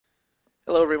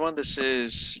Hello everyone, this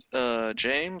is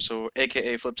James, or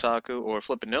aka Fliptaku or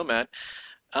Flippin' Nomad.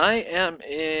 I am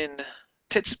in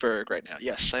Pittsburgh right now.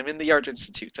 Yes, I'm in the Art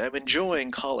Institute. I'm enjoying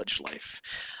college life.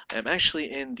 I'm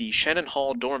actually in the Shannon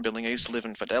Hall Dorm building. I used to live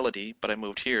in Fidelity, but I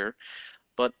moved here.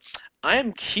 But I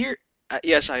am here.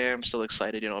 Yes, I am still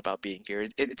excited, about being here.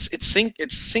 It's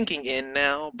sinking in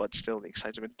now, but still the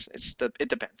excitement. It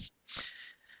depends.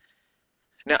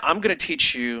 Now, I'm going to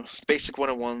teach you basic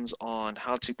 101s on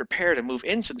how to prepare to move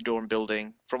into the dorm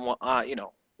building from what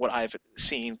I've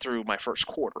seen through my first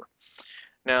quarter.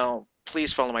 Now,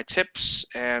 please follow my tips,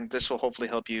 and this will hopefully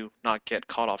help you not get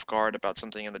caught off guard about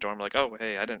something in the dorm like, oh,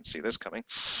 hey, I didn't see this coming.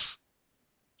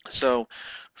 So,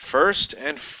 first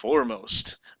and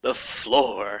foremost, the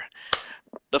floor.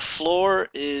 The floor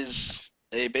is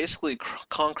a basically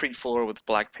concrete floor with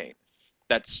black paint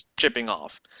that's chipping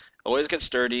off. Always gets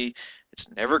dirty, it's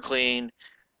never clean,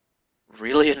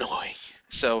 really annoying.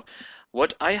 So,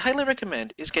 what I highly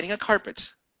recommend is getting a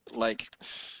carpet. Like,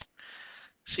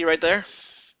 see right there?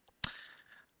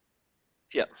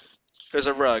 Yeah, there's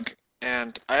a rug.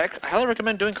 And I highly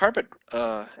recommend doing carpet,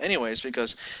 anyways,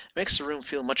 because it makes the room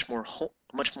feel much more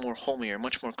homier,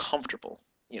 much more comfortable.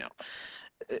 You know,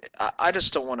 I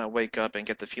just don't want to wake up and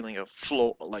get the feeling of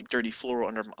floor, like dirty floor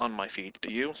on my feet. Do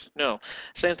you? No.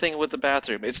 Same thing with the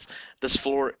bathroom. This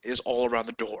floor is all around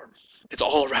the dorm. It's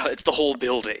all around. It's the whole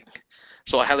building.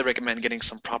 So I highly recommend getting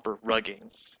some proper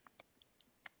rugging.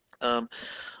 Um,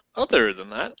 Other than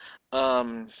that,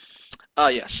 um,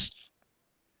 yes,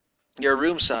 your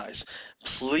room size.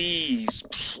 Please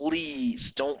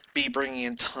don't be bringing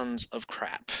in tons of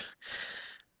crap.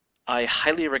 I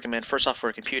highly recommend, first off, for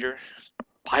a computer,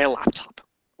 buy a laptop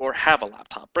or have a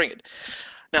laptop. Bring it.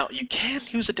 Now, you can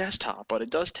use a desktop, but it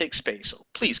does take space, so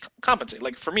please compensate.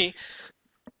 Like for me,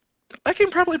 I can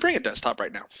probably bring a desktop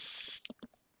right now.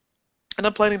 And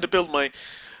I'm planning to build my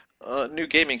new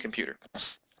gaming computer,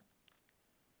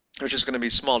 which is going to be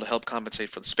small to help compensate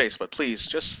for the space. But please,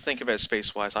 just think of it as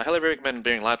space-wise. I highly recommend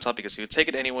bringing a laptop because you can take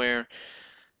it anywhere,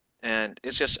 and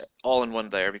it's just all in one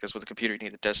there. Because with a computer, you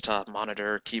need the desktop,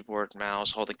 monitor, keyboard,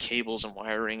 mouse, all the cables and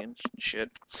wiring and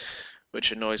shit,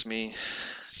 which annoys me,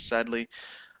 sadly.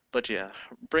 But yeah,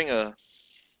 bring a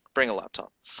bring a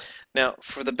laptop. Now,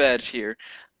 for the bed here,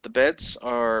 the beds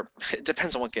are, it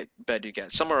depends on what bed you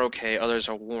get. Some are okay, others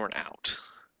are worn out.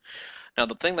 Now,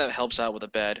 the thing that helps out with a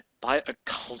bed, buy a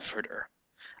comforter.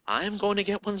 I'm going to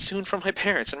get one soon from my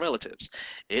parents and relatives.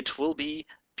 It will be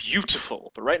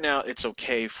beautiful, but right now it's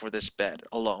okay for this bed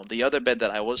alone. The other bed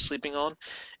that I was sleeping on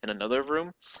in another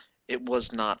room, it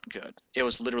was not good. It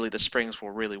was literally the springs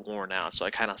were really worn out, so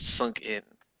I kind of sunk in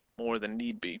more than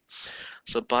need be.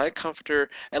 So buy a comforter,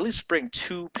 at least bring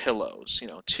two pillows,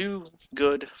 two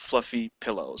good fluffy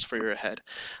pillows for your head.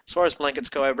 As far as blankets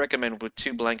go, I recommend with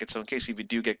two blankets, so in case if you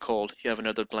do get cold, you have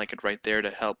another blanket right there to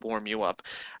help warm you up.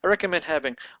 I recommend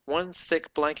having one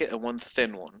thick blanket and one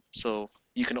thin one, so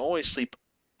you can always sleep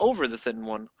over the thin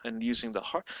one and using the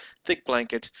thick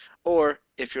blanket, or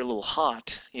if you're a little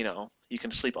hot, you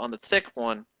can sleep on the thick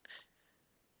one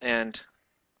and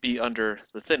be under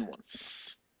the thin one.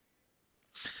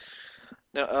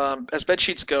 Now, as bed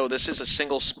sheets go, this is a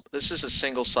single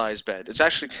size bed. It's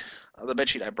actually the bed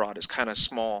sheet I brought is kind of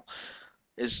small,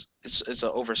 is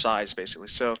a oversized basically.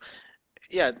 So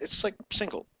yeah, it's like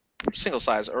single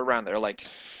size or around there. Like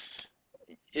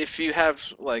if you have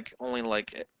like only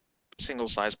like single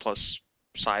size plus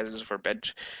sizes for bed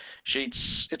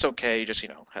sheets, it's okay. You just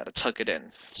how to tuck it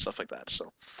in, stuff like that.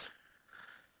 So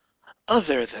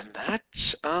other than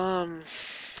that,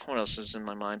 what else is in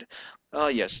my mind? Oh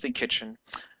yes, the kitchen.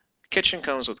 Kitchen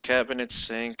comes with cabinet,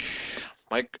 sink,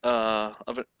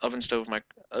 oven stove,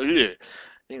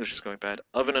 English is going bad.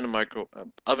 Oven and a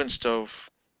oven stove,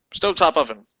 stovetop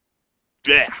oven.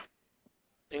 Yeah,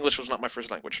 English was not my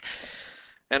first language.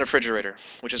 And a refrigerator,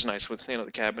 which is nice with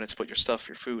the cabinets, put your stuff,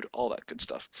 your food, all that good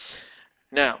stuff.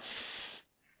 Now,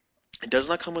 it does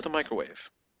not come with a microwave.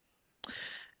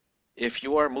 If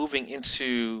you are moving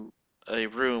into a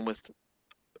room with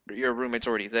your roommates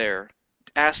already there,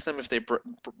 ask them if they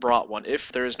brought one.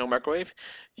 If there is no microwave,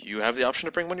 you have the option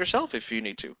to bring one yourself if you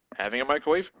need to. Having a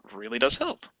microwave really does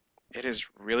help. It is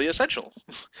really essential.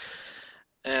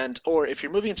 And or if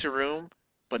you're moving into a room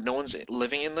but no one's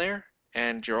living in there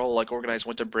and you're all like organized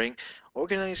what to bring,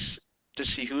 organize to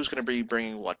see who's going to be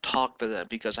bringing what. Talk to them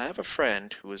because I have a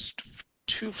friend who is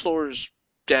two floors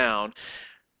down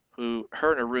who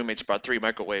her and her roommates brought three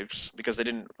microwaves because they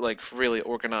didn't like really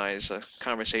organize a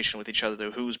conversation with each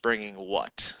other who's bringing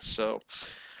what. So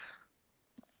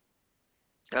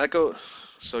I go.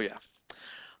 So yeah.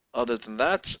 Other than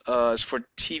that, as for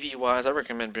TV wise, I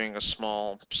recommend bringing a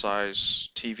small size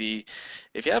TV.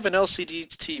 If you have an LCD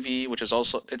TV, which is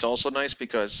also nice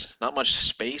because not much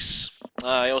space.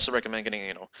 I also recommend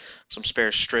getting some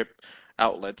spare strip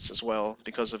outlets as well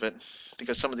because of it,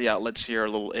 because some of the outlets here are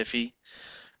a little iffy.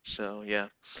 So yeah.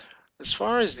 As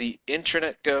far as the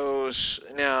internet goes,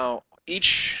 now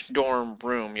each dorm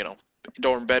room,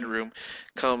 dorm bedroom,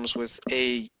 comes with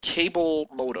a cable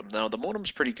modem. Now the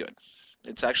modem's pretty good.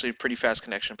 It's actually a pretty fast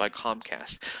connection by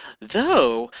Comcast.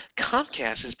 Though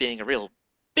Comcast is being a real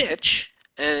bitch,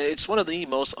 and it's one of the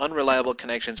most unreliable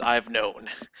connections I've known.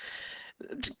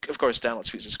 Of course, download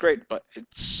speeds is great, but it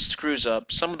screws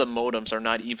up. Some of the modems are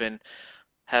not even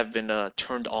have been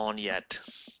turned on yet,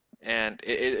 and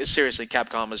seriously,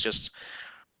 Capcom is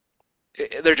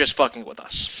they're just fucking with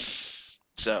us.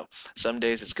 So some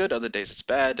days it's good, other days it's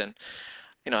bad, and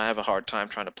I have a hard time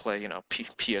trying to play,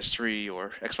 PS3 or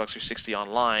Xbox 360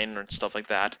 online or stuff like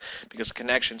that because the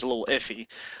connection's a little iffy.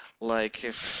 Like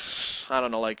if I don't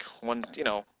know, like 1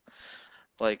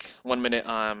 minute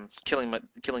I'm killing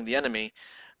the enemy,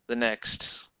 the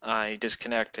next I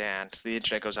disconnect and the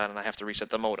internet goes out and I have to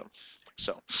reset the modem.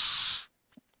 So,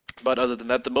 but other than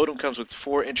that, the modem comes with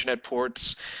 4 internet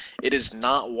ports. It is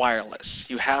not wireless.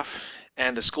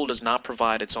 And the school does not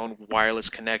provide its own wireless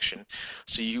connection,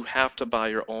 so you have to buy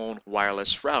your own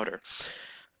wireless router.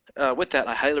 With that,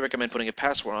 I highly recommend putting a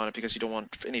password on it because you don't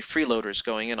want any freeloaders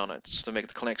going in on it to make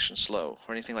the connection slow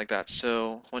or anything like that.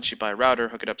 So once you buy a router,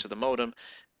 hook it up to the modem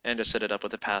and just set it up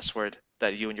with a password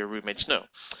that you and your roommates know.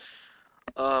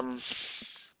 Um,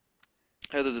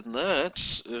 Other than that,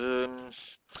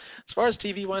 as far as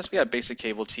TV wise, we got basic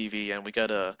cable TV and we got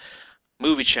a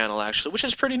movie channel actually, which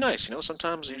is pretty nice.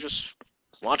 Sometimes you just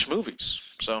watch movies.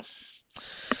 So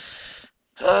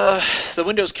the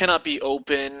windows cannot be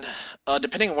open.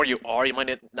 Depending on where you are, you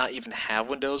might not even have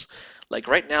windows. Like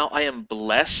right now, I am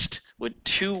blessed with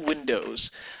 2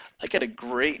 windows. I get a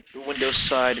great window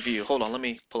side view. Hold on, let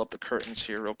me pull up the curtains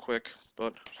here real quick.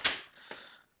 But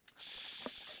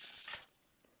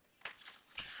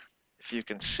if you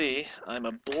can see,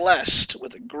 I'm blessed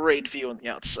with a great view on the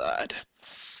outside.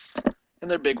 And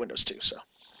they're big windows too, so.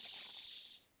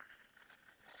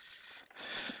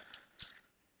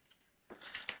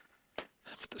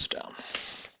 Put this down.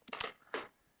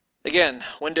 Again,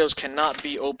 windows cannot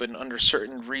be open under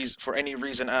certain reason for any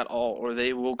reason at all, or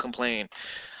they will complain.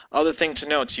 Other thing to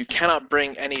note, you cannot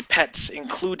bring any pets,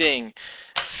 including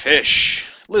fish,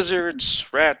 lizards,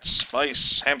 rats,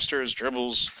 mice, hamsters,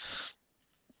 gerbils,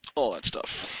 all that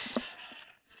stuff.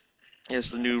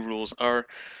 Yes, the new rules are,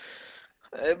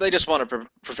 they just want to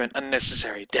prevent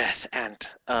unnecessary death and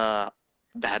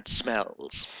bad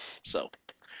smells. So,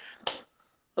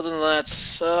 other than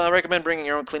that, I recommend bringing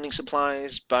your own cleaning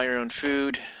supplies, buy your own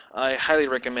food. I highly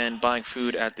recommend buying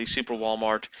food at the Super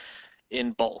Walmart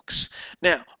in bulks.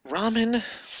 Now, ramen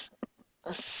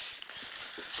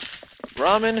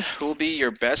will be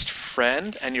your best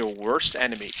friend and your worst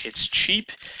enemy. It's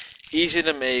cheap, easy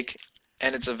to make,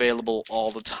 and it's available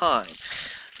all the time.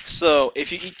 So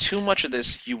if you eat too much of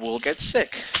this, you will get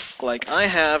sick. Like I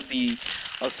have the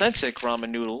authentic ramen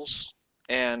noodles,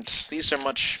 and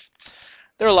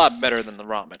they're a lot better than the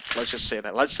ramen. Let's just say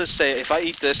that. Let's just say if I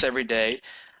eat this every day,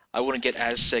 I wouldn't get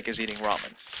as sick as eating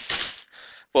ramen.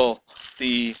 Well,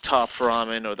 the top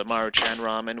ramen or the Maruchan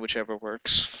ramen, whichever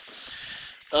works.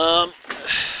 Um,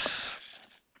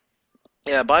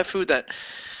 yeah, buy food that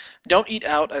don't eat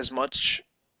out as much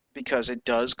because it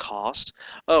does cost.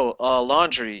 Oh,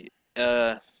 laundry.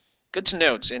 Good to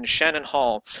note, in Shannon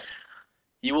Hall,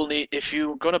 you will need, if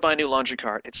you're going to buy a new laundry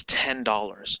cart, it's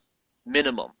 $10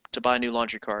 minimum to buy a new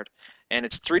laundry cart. And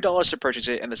it's $3 to purchase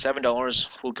it, and the $7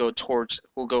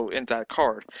 will go into that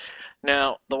card.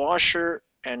 Now, the washer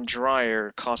and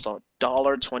dryer cost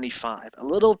 $1.25. A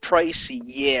little pricey,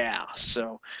 yeah.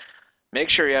 So make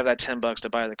sure you have that $10 to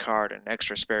buy the card and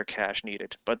extra spare cash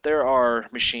needed. But there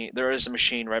is a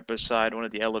machine right beside one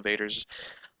of the elevators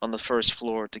on the first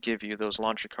floor to give you those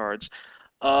laundry cards.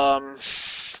 Um,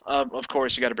 of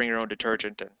course, you got to bring your own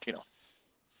detergent and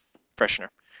freshener.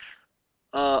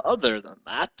 Other than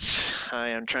that, I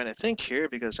am trying to think here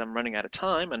because I'm running out of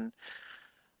time, and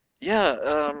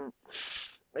yeah,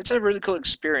 it's a really cool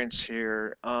experience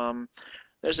here.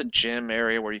 There's a gym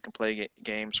area where you can play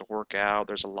games or work out.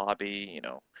 There's a lobby.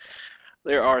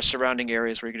 There are surrounding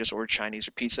areas where you can just order Chinese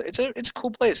or pizza. It's a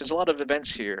cool place. There's a lot of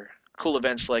events here. Cool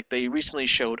events like they recently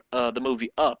showed the movie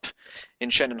Up in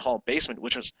Shannon Hall basement,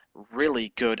 which was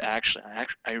really good actually.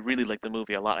 I really like the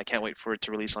movie a lot. I can't wait for it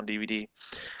to release on DVD.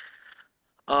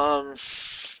 Um,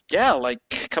 yeah, like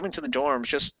coming to the dorms,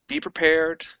 just be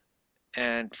prepared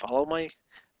and follow my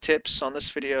tips on this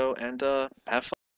video, and have fun.